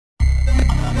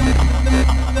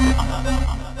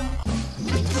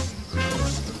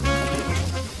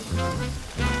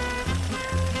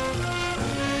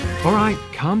Alright,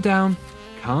 calm down.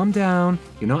 Calm down.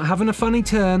 You're not having a funny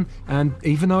turn, and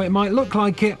even though it might look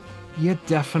like it, you're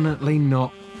definitely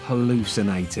not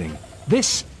hallucinating.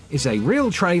 This is a real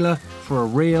trailer for a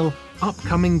real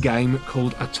upcoming game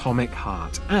called Atomic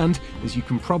Heart, and as you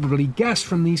can probably guess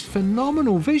from these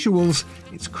phenomenal visuals,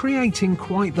 it's creating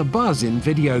quite the buzz in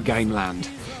video game land.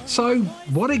 So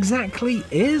what exactly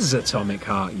is Atomic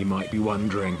Heart, you might be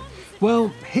wondering? Well,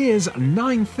 here's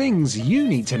 9 things you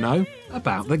need to know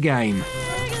about the game.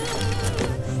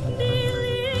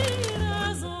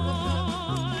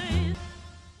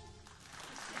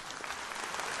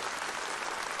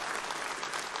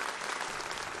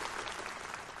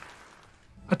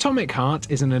 Atomic Heart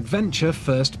is an adventure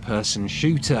first-person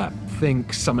shooter.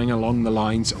 Think something along the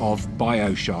lines of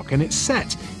BioShock, and it's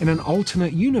set in an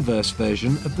alternate universe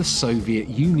version of the Soviet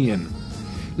Union.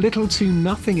 Little to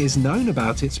nothing is known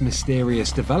about its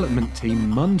mysterious development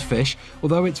team Mundfish,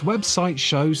 although its website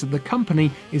shows that the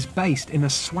company is based in a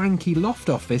swanky loft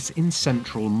office in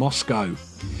central Moscow.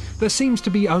 There seems to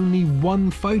be only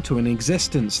one photo in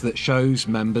existence that shows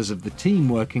members of the team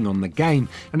working on the game,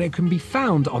 and it can be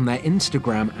found on their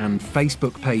Instagram and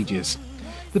Facebook pages.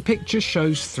 The picture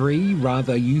shows 3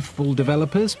 rather youthful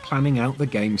developers planning out the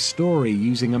game's story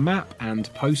using a map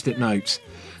and post-it notes.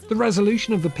 The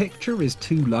resolution of the picture is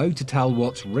too low to tell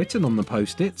what's written on the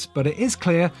post-its, but it is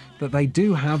clear that they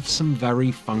do have some very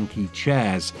funky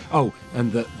chairs. Oh,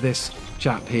 and that this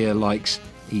chap here likes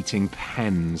eating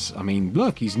pens. I mean,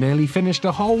 look, he's nearly finished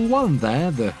a whole one there,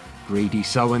 the greedy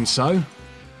so-and-so.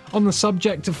 On the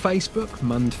subject of Facebook,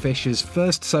 Mundfish's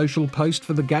first social post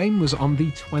for the game was on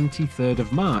the 23rd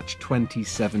of March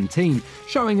 2017,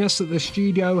 showing us that the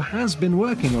studio has been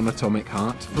working on Atomic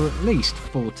Heart for at least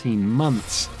 14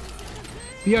 months.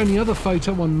 The only other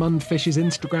photo on Mundfish's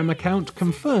Instagram account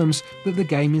confirms that the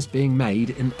game is being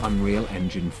made in Unreal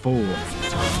Engine 4.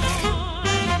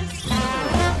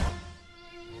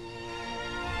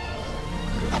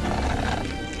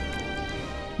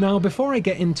 Now, before I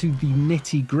get into the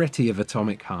nitty-gritty of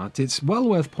Atomic Heart, it's well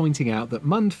worth pointing out that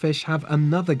Mundfish have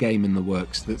another game in the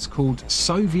works that's called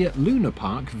Soviet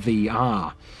Lunapark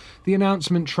VR. The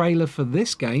announcement trailer for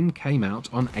this game came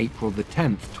out on April the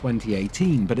 10th,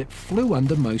 2018, but it flew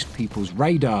under most people's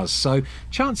radars, so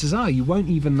chances are you won't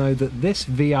even know that this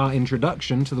VR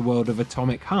introduction to the world of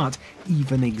Atomic Heart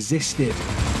even existed.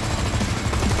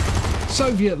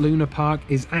 Soviet Lunapark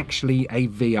is actually a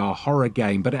VR horror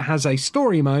game, but it has a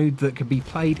story mode that can be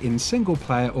played in single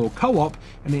player or co-op,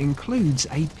 and it includes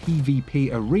a PvP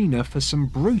arena for some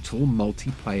brutal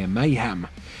multiplayer mayhem.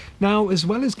 Now, as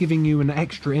well as giving you an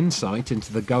extra insight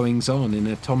into the goings-on in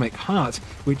Atomic Heart,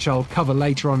 which I'll cover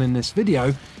later on in this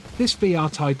video, this VR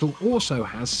title also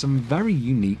has some very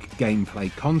unique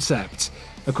gameplay concepts.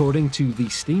 According to the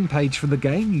Steam page for the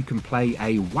game, you can play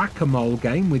a whack-a-mole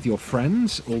game with your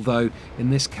friends, although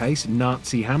in this case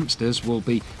Nazi hamsters will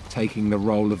be taking the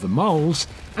role of the moles,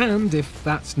 and if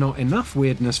that's not enough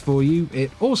weirdness for you, it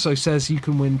also says you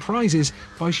can win prizes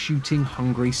by shooting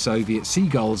hungry Soviet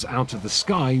seagulls out of the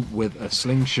sky with a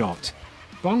slingshot.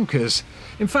 Bonkers.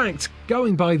 In fact,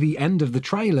 going by the end of the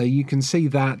trailer, you can see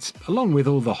that, along with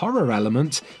all the horror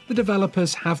elements, the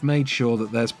developers have made sure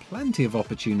that there's plenty of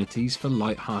opportunities for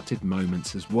light-hearted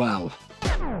moments as well.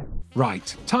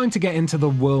 Right, time to get into the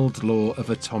world lore of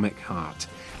Atomic Heart.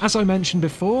 As I mentioned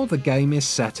before, the game is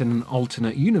set in an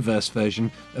alternate universe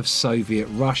version of Soviet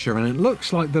Russia, and it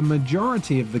looks like the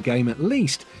majority of the game at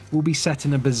least will be set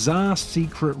in a bizarre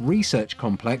secret research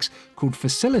complex called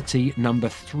Facility Number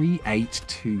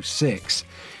 3826.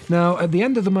 Now, at the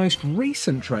end of the most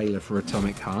recent trailer for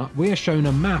Atomic Heart, we are shown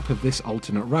a map of this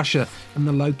alternate Russia and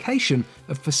the location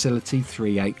of Facility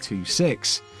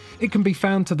 3826. It can be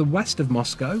found to the west of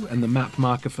Moscow, and the map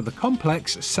marker for the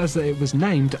complex says that it was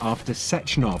named after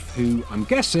Sechenov, who I'm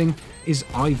guessing is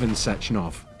Ivan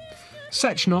Sechenov.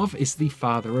 Sechenov is the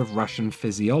father of Russian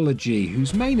physiology,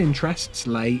 whose main interests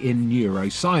lay in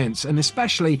neuroscience, and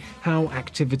especially how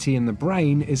activity in the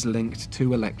brain is linked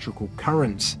to electrical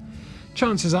currents.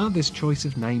 Chances are this choice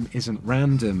of name isn't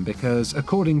random, because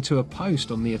according to a post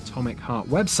on the Atomic Heart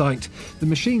website, the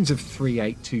machines of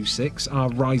 3826 are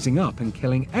rising up and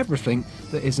killing everything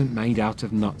that isn't made out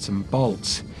of nuts and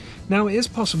bolts. Now, it is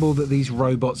possible that these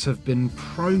robots have been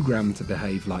programmed to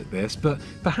behave like this, but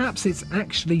perhaps it's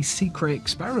actually secret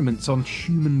experiments on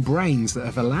human brains that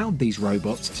have allowed these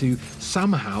robots to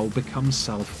somehow become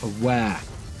self-aware.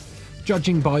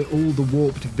 Judging by all the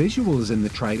warped visuals in the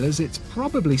trailers, it's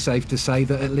probably safe to say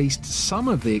that at least some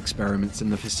of the experiments in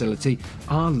the facility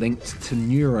are linked to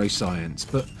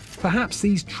neuroscience, but perhaps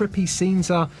these trippy scenes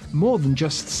are more than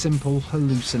just simple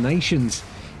hallucinations.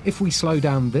 If we slow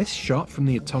down this shot from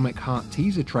the Atomic Heart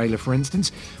teaser trailer, for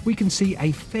instance, we can see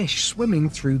a fish swimming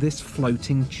through this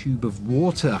floating tube of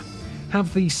water.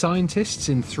 Have the scientists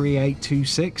in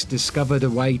 3826 discovered a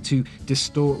way to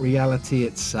distort reality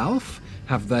itself?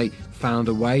 Have they found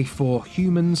a way for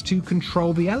humans to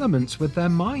control the elements with their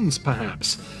minds,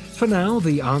 perhaps? For now,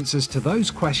 the answers to those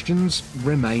questions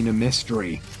remain a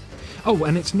mystery. Oh,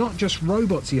 and it's not just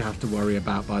robots you have to worry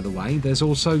about, by the way. There's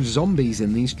also zombies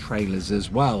in these trailers as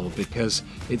well, because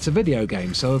it's a video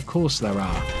game, so of course there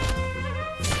are.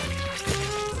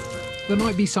 There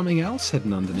might be something else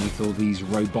hidden underneath all these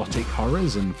robotic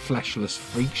horrors and fleshless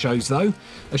freak shows, though.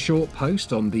 A short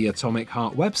post on the Atomic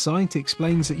Heart website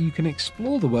explains that you can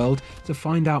explore the world to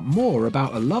find out more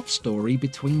about a love story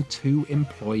between two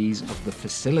employees of the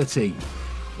facility.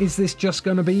 Is this just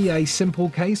going to be a simple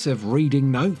case of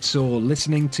reading notes or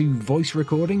listening to voice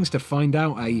recordings to find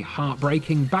out a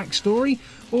heartbreaking backstory?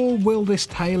 Or will this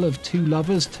tale of two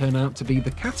lovers turn out to be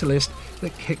the catalyst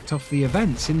that kicked off the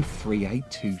events in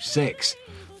 3826?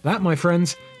 That, my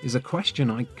friends, is a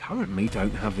question I currently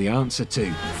don't have the answer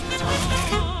to.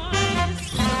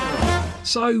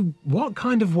 So, what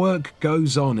kind of work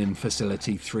goes on in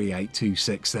Facility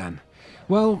 3826 then?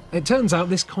 Well, it turns out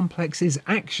this complex is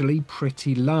actually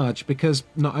pretty large because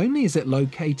not only is it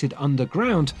located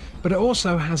underground, but it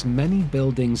also has many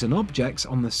buildings and objects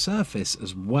on the surface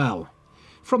as well.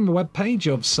 From the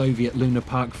webpage of Soviet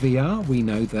Lunapark VR, we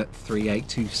know that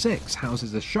 3826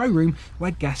 houses a showroom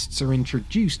where guests are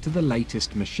introduced to the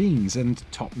latest machines and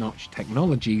top-notch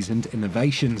technologies and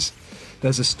innovations.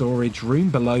 There's a storage room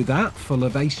below that full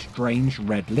of a strange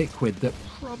red liquid that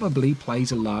probably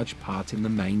plays a large part in the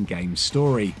main game's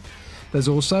story. There's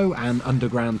also an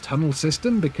underground tunnel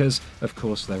system because, of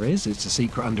course there is, it's a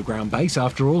secret underground base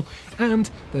after all, and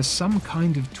there's some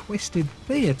kind of twisted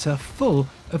theatre full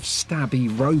of stabby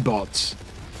robots.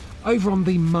 Over on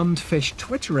the Mundfish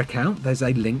Twitter account, there's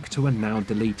a link to a now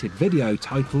deleted video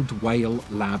titled Whale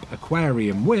Lab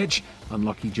Aquarium, which,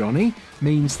 unlucky Johnny,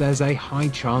 means there's a high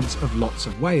chance of lots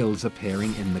of whales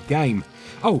appearing in the game.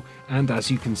 Oh, and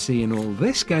as you can see in all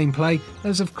this gameplay,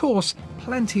 there's of course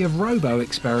plenty of robo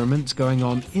experiments going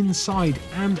on inside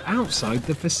and outside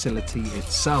the facility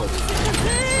itself.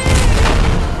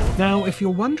 Now, if you're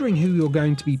wondering who you're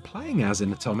going to be playing as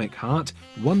in Atomic Heart,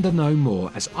 wonder no more,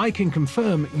 as I can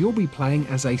confirm you'll be playing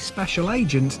as a special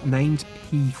agent named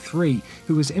P3,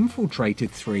 who has infiltrated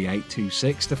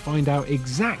 3826 to find out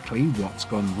exactly what's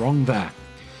gone wrong there.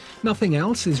 Nothing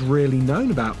else is really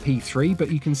known about P3, but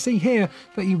you can see here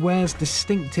that he wears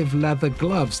distinctive leather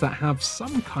gloves that have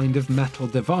some kind of metal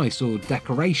device or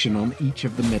decoration on each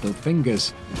of the middle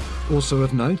fingers. Also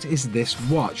of note is this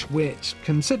watch, which,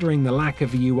 considering the lack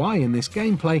of UI in this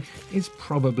gameplay, is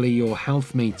probably your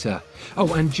health meter.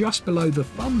 Oh, and just below the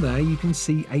thumb there you can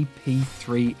see a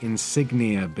P3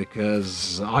 insignia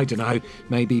because, I don't know,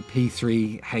 maybe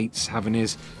P3 hates having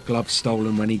his gloves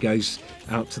stolen when he goes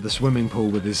out to the swimming pool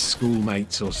with his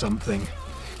schoolmates or something.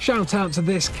 Shout out to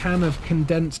this can of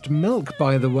condensed milk,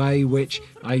 by the way, which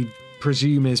I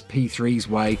presume is P3's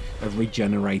way of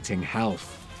regenerating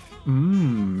health.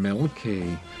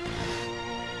 Milky.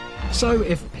 So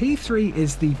if P3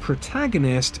 is the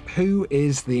protagonist, who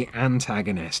is the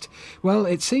antagonist? Well,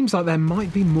 it seems like there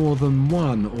might be more than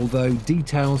one, although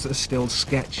details are still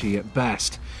sketchy at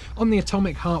best. On the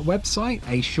Atomic Heart website,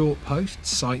 a short post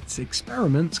cites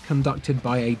experiments conducted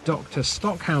by a Dr.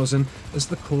 Stockhausen as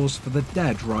the cause for the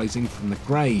dead rising from the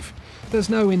grave. There's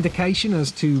no indication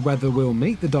as to whether we'll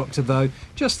meet the Doctor though,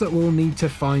 just that we'll need to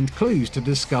find clues to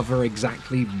discover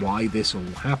exactly why this all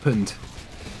happened.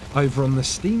 Over on the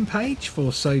Steam page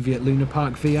for Soviet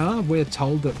Lunapark VR, we're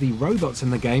told that the robots in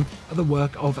the game are the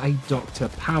work of a Dr.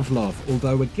 Pavlov,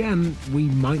 although again, we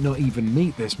might not even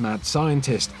meet this mad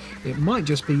scientist. It might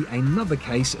just be another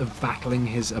case of battling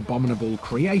his abominable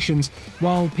creations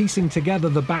while piecing together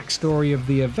the backstory of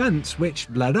the events which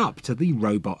led up to the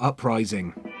robot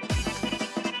uprising.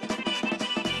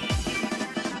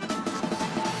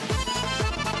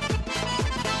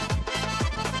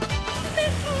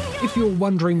 If you're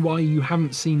wondering why you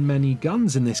haven't seen many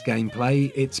guns in this gameplay,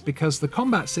 it's because the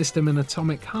combat system in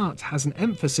Atomic Heart has an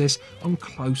emphasis on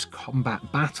close combat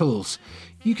battles.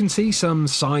 You can see some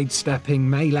sidestepping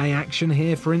melee action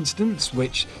here, for instance,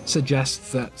 which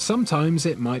suggests that sometimes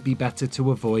it might be better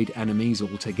to avoid enemies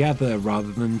altogether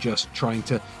rather than just trying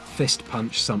to fist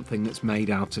punch something that's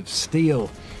made out of steel.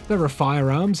 There are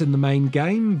firearms in the main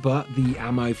game, but the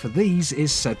ammo for these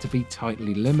is said to be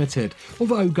tightly limited,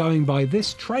 although going by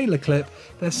this trailer clip,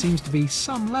 there seems to be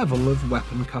some level of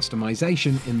weapon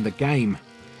customization in the game.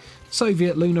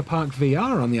 Soviet Lunapark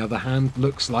VR, on the other hand,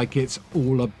 looks like it's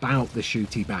all about the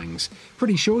shooty bangs.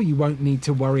 Pretty sure you won't need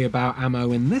to worry about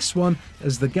ammo in this one,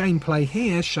 as the gameplay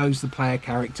here shows the player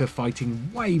character fighting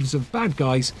waves of bad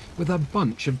guys with a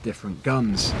bunch of different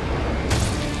guns.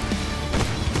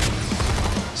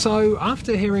 So,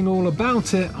 after hearing all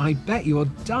about it, I bet you're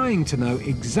dying to know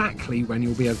exactly when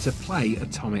you'll be able to play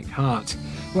Atomic Heart.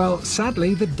 Well,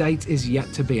 sadly, the date is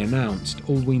yet to be announced.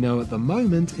 All we know at the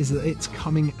moment is that it's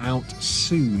coming out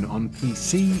soon on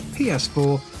PC,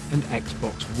 PS4 and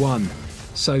Xbox One.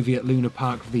 Soviet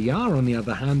Lunapark VR, on the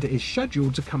other hand, is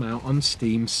scheduled to come out on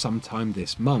Steam sometime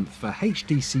this month for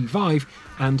HTC Vive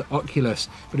and Oculus,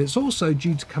 but it's also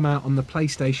due to come out on the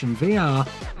PlayStation VR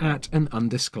at an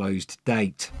undisclosed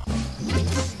date.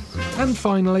 And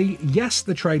finally, yes,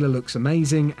 the trailer looks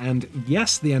amazing, and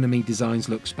yes, the enemy designs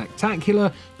look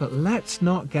spectacular, but let's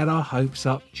not get our hopes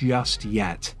up just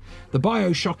yet. The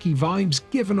Bioshocky vibes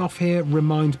given off here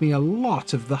remind me a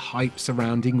lot of the hype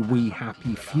surrounding We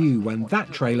Happy Few when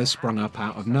that trailer sprung up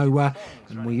out of nowhere,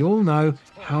 and we all know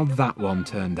how that one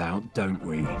turned out, don't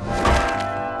we?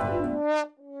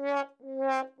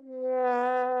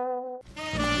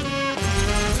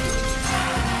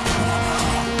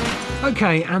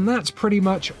 Okay, and that's pretty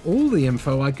much all the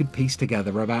info I could piece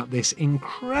together about this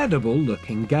incredible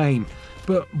looking game.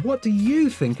 But what do you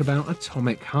think about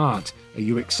Atomic Heart? Are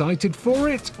you excited for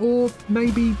it, or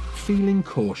maybe feeling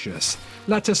cautious?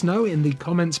 Let us know in the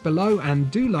comments below, and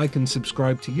do like and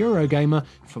subscribe to Eurogamer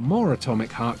for more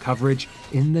Atomic Heart coverage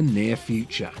in the near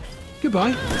future.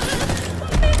 Goodbye.